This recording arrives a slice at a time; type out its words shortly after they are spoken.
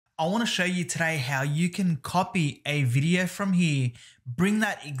I want to show you today how you can copy a video from here, bring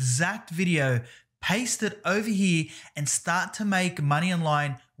that exact video, paste it over here, and start to make money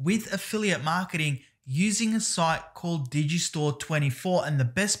online with affiliate marketing using a site called Digistore24. And the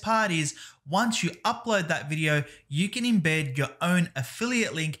best part is, once you upload that video, you can embed your own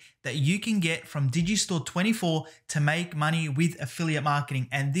affiliate link that you can get from Digistore24 to make money with affiliate marketing.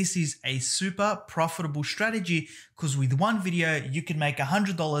 And this is a super profitable strategy because with one video, you can make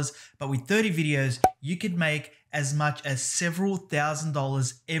 $100, but with 30 videos, you could make as much as several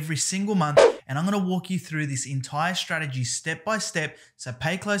 $1,000s every single month. And I'm going to walk you through this entire strategy step by step. So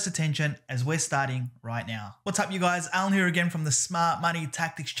pay close attention as we're starting right now. What's up, you guys? Alan here again from the Smart Money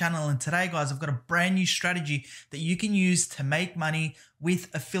Tactics channel. And today, guys, I've got a brand new strategy that you can use to make money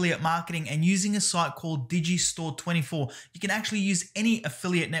with affiliate marketing and using a site called Digistore24. You can actually use any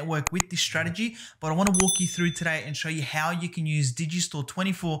affiliate network with this strategy, but I want to walk you through today and show you how you can use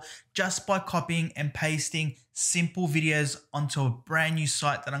Digistore24 just by copying and pasting simple videos onto a brand new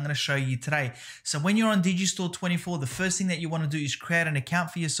site that I'm going to show you today. So when you're on Digistore24, the first thing that you want to do is create an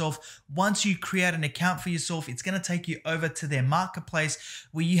account for yourself. Once you create an account for yourself, it's going to take you over to their marketplace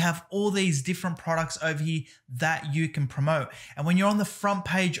where you have all these different products over here that you can promote. And when you're on the front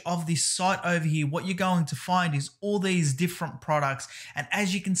page of this site over here, what you're going to find is all these different products. And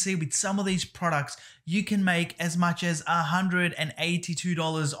as you can see with some of these products, you can make as much as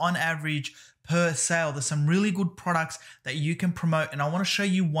 $182 on average per sale. There's some really good products that you can promote, and I want to show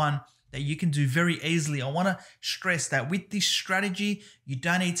you one that you can do very easily. I want to stress that with this strategy, you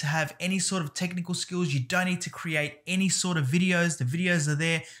don't need to have any sort of technical skills. You don't need to create any sort of videos. The videos are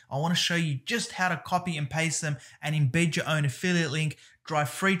there. I want to show you just how to copy and paste them and embed your own affiliate link, drive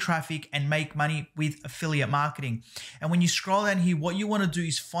free traffic, and make money with affiliate marketing. And when you scroll down here, what you want to do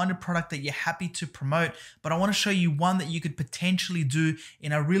is find a product that you're happy to promote. But I want to show you one that you could potentially do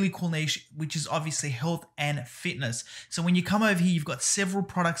in a really cool niche, which is obviously health and fitness. So when you come over here, you've got several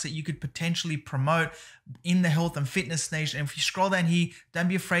products that you could potentially promote in the health and fitness niche. And if you scroll down here, don't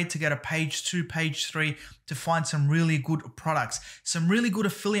be afraid to go to page 2, page 3 to find some really good products. Some really good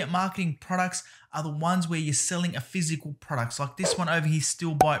affiliate marketing products are the ones where you're selling a physical products. Like this one over here,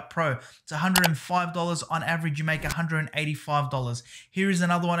 Steel Bite Pro. It's $105. On average, you make $185. Here is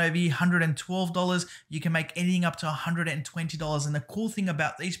another one over here, $112. You can make anything up to $120. And the cool thing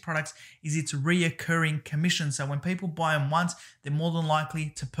about these products is it's reoccurring commission. So when people buy them once, they're more than likely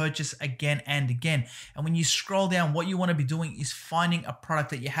to purchase again and again. And when you scroll down, what you want to be doing is finding a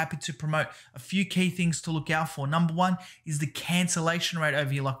product that you're happy to promote. A few key things to look out for. Number one is the cancellation rate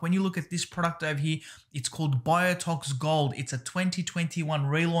over here. Like when you look at this product over here, it's called Biotox Gold. It's a 2021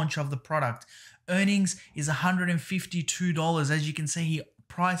 relaunch of the product. Earnings is $152. As you can see here,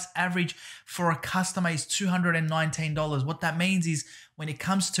 price average for a customer is $219. What that means is when it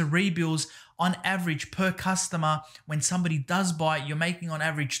comes to rebills, on average per customer, when somebody does buy it, you're making on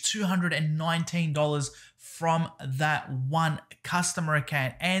average $219 from that one customer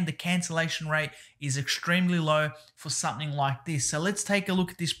account. And the cancellation rate is extremely low for something like this. So let's take a look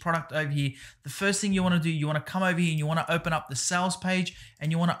at this product over here. The first thing you want to do, you want to come over here and you want to open up the sales page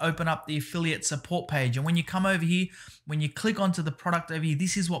and you want to open up the affiliate support page. And when you come over here, when you click onto the product over here,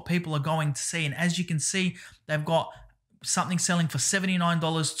 this is what people are going to see. And as you can see, they've got something selling for $79,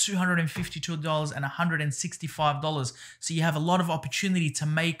 $252, and $165. So you have a lot of opportunity to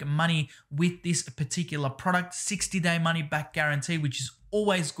make money with this particular product. 60-day money back guarantee, which is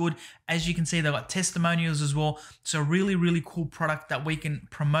always good. As you can see, they've got testimonials as well. So really, really cool product that we can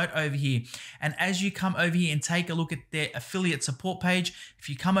promote over here. And as you come over here and take a look at their affiliate support page, if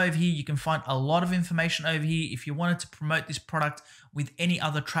you come over here, you can find a lot of information over here if you wanted to promote this product with any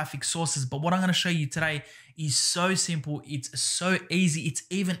other traffic sources. But what I'm going to show you today is so simple. It's so easy. It's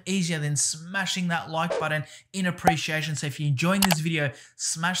even easier than smashing that like button in appreciation. So if you're enjoying this video,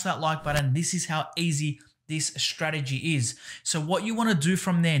 smash that like button. This is how easy this strategy is. So what you want to do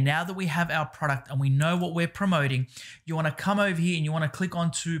from there, now that we have our product and we know what we're promoting, you want to come over here and you want to click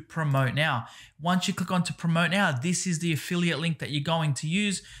on to promote now. Once you click on to promote now, this is the affiliate link that you're going to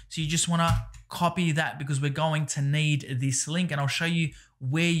use. So you just want to copy that because we're going to need this link, and I'll show you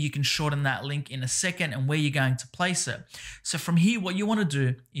where you can shorten that link in a second and where you're going to place it. So from here, what you want to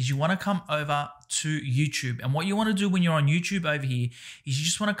do is you want to come over to YouTube. And what you want to do when you're on YouTube over here is you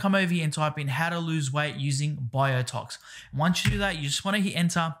just want to come over here and type in how to lose weight using Biotox. And once you do that, you just want to hit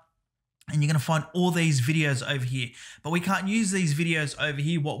enter. And you're going to find all these videos over here, but we can't use these videos over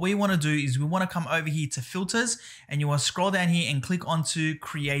here. What we want to do is we want to come over here to filters, and you want to scroll down here and click onto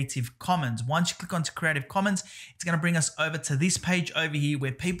Creative Commons. Once you click onto Creative Commons, it's going to bring us over to this page over here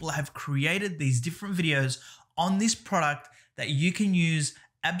where people have created these different videos on this product that you can use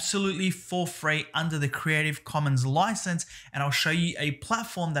absolutely for free under the Creative Commons license. And I'll show you a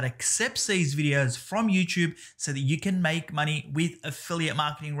platform that accepts these videos from YouTube so that you can make money with affiliate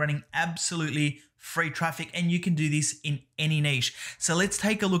marketing running absolutely free traffic, and you can do this in any niche. So let's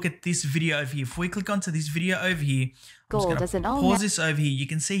take a look at this video over here. If we click onto this video over here, I'm just going to pause this over here. You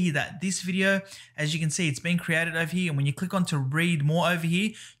can see here that this video, as you can see, it's been created over here. And when you click on to read more over here,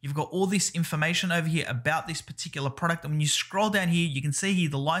 you've got all this information over here about this particular product. And when you scroll down here, you can see here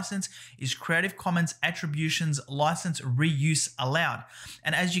the license is Creative Commons Attributions License Reuse Allowed.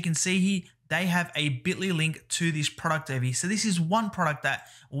 And as you can see here, they have a bit.ly link to this product over here. So this is one product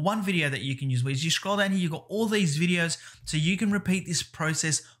one video that you can use. As you scroll down here, you've got all these videos, so you can repeat this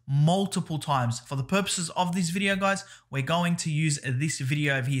process multiple times. For the purposes of this video, guys, we're going to use this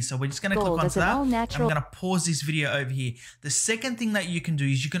video over here. So we're just going to click onto that. And I'm going to pause this video over here. The second thing that you can do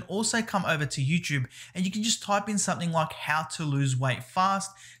is you can also come over to YouTube and you can just type in something like how to lose weight fast.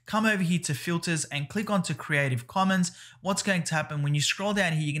 Come over here to filters and click onto Creative Commons. What's going to happen when you scroll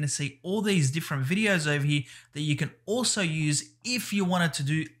down here, you're going to see all these different videos over here that you can also use if you wanted to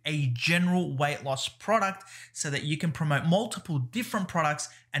do a general weight loss product so that you can promote multiple different products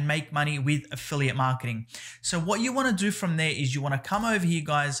and make money with affiliate marketing. So what you want to do from there is you want to come over here,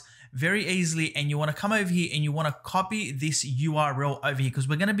 guys, very easily, and you want to come over here and you want to copy this URL over here because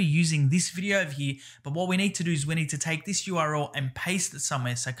we're going to be using this video over here. But what we need to do is we need to take this URL and paste it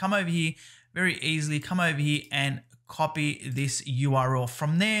somewhere. So come over here very easily, come over here and copy this URL.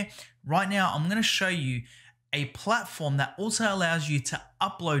 From there, right now, I'm going to show you a platform that also allows you to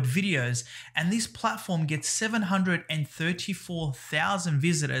upload videos, and this platform gets 734,000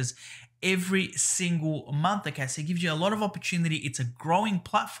 visitors every single month. Okay, so it gives you a lot of opportunity. It's a growing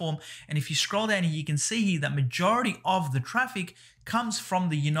platform, and if you scroll down here, you can see here that majority of the traffic comes from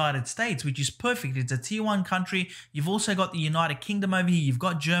the United States, which is perfect. It's a tier 1 country. You've also got the United Kingdom over here. You've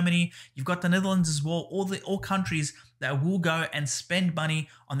got Germany. You've got the Netherlands as well. All countries that will go and spend money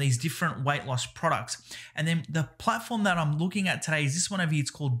on these different weight loss products. And then the platform that I'm looking at today is this one over here. It's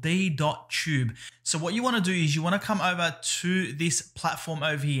called D.Tube. So what you want to do is you want to come over to this platform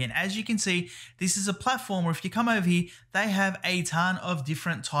over here. And as you can see, this is a platform where if you come over here, they have a ton of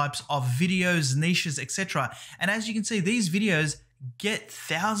different types of videos, niches, etc. And as you can see, these videos get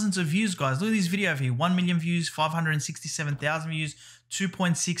thousands of views, guys. Look at this video over here. 1 million views, 567,000 views,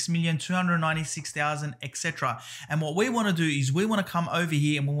 2.6 million, 296,000, etc. And what we want to do is we want to come over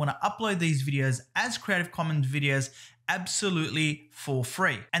here and we want to upload these videos as Creative Commons videos absolutely for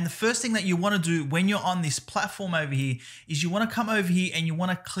free. And the first thing that you want to do when you're on this platform over here is you want to come over here and you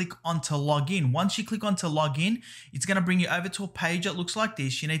want to click onto login. Once you click onto login, it's going to bring you over to a page that looks like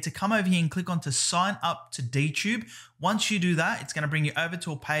this. You need to come over here and click onto sign up to D.Tube. Once you do that, it's going to bring you over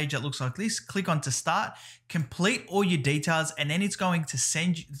to a page that looks like this. Click onto start, complete all your details, and then it's going to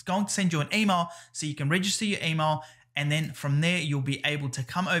send you an email so you can register your email. And then from there, you'll be able to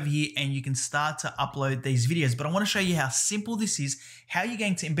come over here and you can start to upload these videos. But I want to show you how simple this is, how you're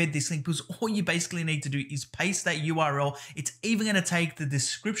going to embed this link, because all you basically need to do is paste that URL. It's even going to take the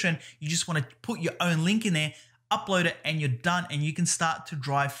description. You just want to put your own link in there, upload it, and you're done. And you can start to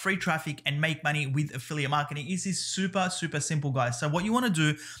drive free traffic and make money with affiliate marketing. This is super, super simple, guys. So what you want to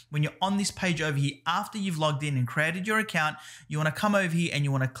do when you're on this page over here, after you've logged in and created your account, you want to come over here and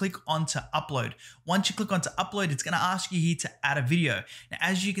you want to click onto upload. Once you click onto upload, it's going to ask you here to add a video. Now,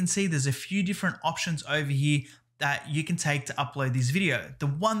 as you can see, there's a few different options over here that you can take to upload this video. The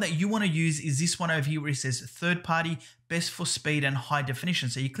one that you want to use is this one over here where it says third party, best for speed and high definition.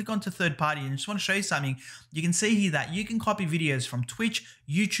 So you click onto third party, and I just want to show you something. You can see here that you can copy videos from Twitch,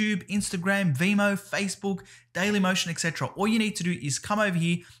 YouTube, Instagram, Vimeo, Facebook, Dailymotion, etc. All you need to do is come over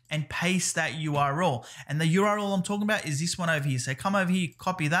here and paste that URL. And the URL I'm talking about is this one over here. So come over here,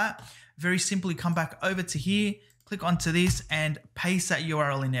 copy that. Very simply come back over to here, click onto this and paste that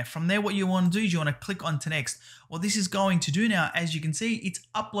URL in there. From there, what you want to do is you want to click onto next. What this is going to do now, as you can see, it's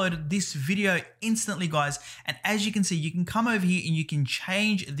uploaded this video instantly, guys. And as you can see, you can come over here and you can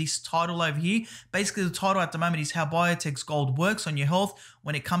change this title over here. Basically, the title at the moment is how Biotech's Gold works on your health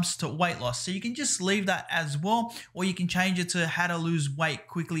when it comes to weight loss. So you can just leave that as well, or you can change it to how to lose weight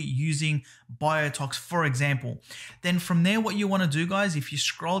quickly using Biotox, for example. Then from there, what you want to do, guys, if you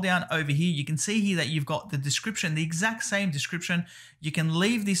scroll down over here, you can see here that you've got the description, the exact same description. You can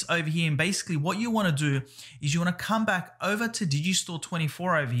leave this over here, and basically what you want to do is you want to come back over to Digistore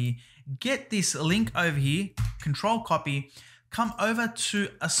 24 over here, get this link over here, control copy, come over to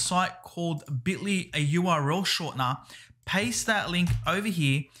a site called bit.ly, a URL shortener, paste that link over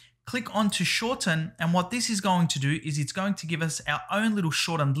here, click on to shorten, and what this is going to do is it's going to give us our own little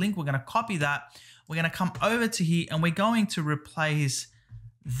shortened link. We're going to copy that. We're going to come over to here and we're going to replace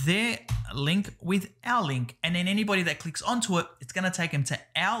their link with our link. And then anybody that clicks onto it, it's going to take them to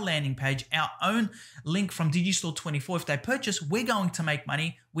our landing page, our own link from Digistore 24. If they purchase, we're going to make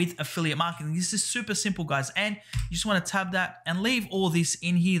money with affiliate marketing. This is super simple, guys. And you just want to tab that and leave all this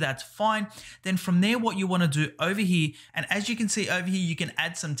in here. That's fine. Then from there, what you want to do over here, and as you can see over here, you can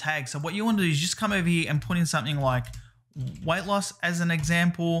add some tags. So what you want to do is just come over here and put in something like weight loss as an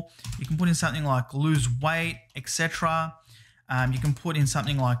example. You can put in something like lose weight, etc. You can put in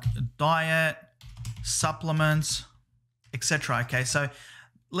something like diet, supplements, etc. Okay, so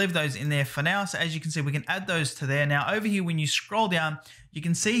leave those in there for now. So as you can see, we can add those to there. Now over here, when you scroll down, you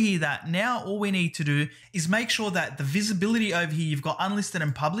can see here that now all we need to do is make sure that the visibility over here, you've got unlisted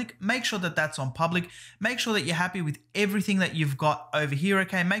and public. Make sure that that's on public. Make sure that you're happy with everything that you've got over here,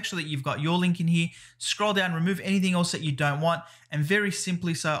 okay? Make sure that you've got your link in here. Scroll down, remove anything else that you don't want. And very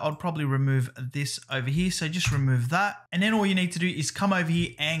simply, so I'll probably remove this over here. So just remove that. And then all you need to do is come over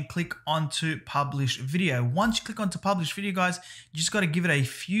here and click onto publish video. Once you click onto publish video, guys, you just got to give it a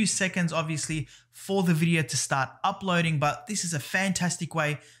few seconds, obviously, for the video to start uploading. But this is a fantastic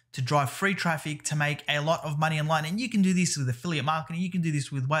way to drive free traffic, to make a lot of money online. And you can do this with affiliate marketing. You can do this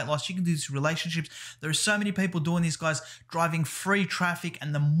with weight loss. You can do this with relationships. There are so many people doing this, guys, driving free traffic.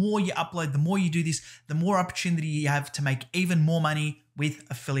 And the more you upload, the more you do this, the more opportunity you have to make even more money with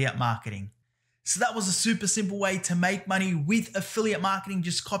affiliate marketing. So that was a super simple way to make money with affiliate marketing,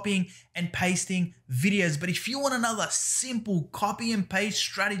 just copying and pasting videos. But if you want another simple copy and paste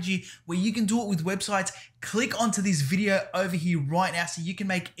strategy where you can do it with websites, click onto this video over here right now so you can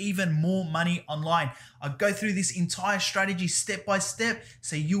make even more money online. I'll go through this entire strategy step by step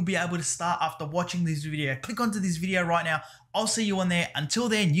so you'll be able to start after watching this video. Click onto this video right now. I'll see you on there. Until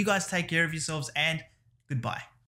then, you guys take care of yourselves and goodbye.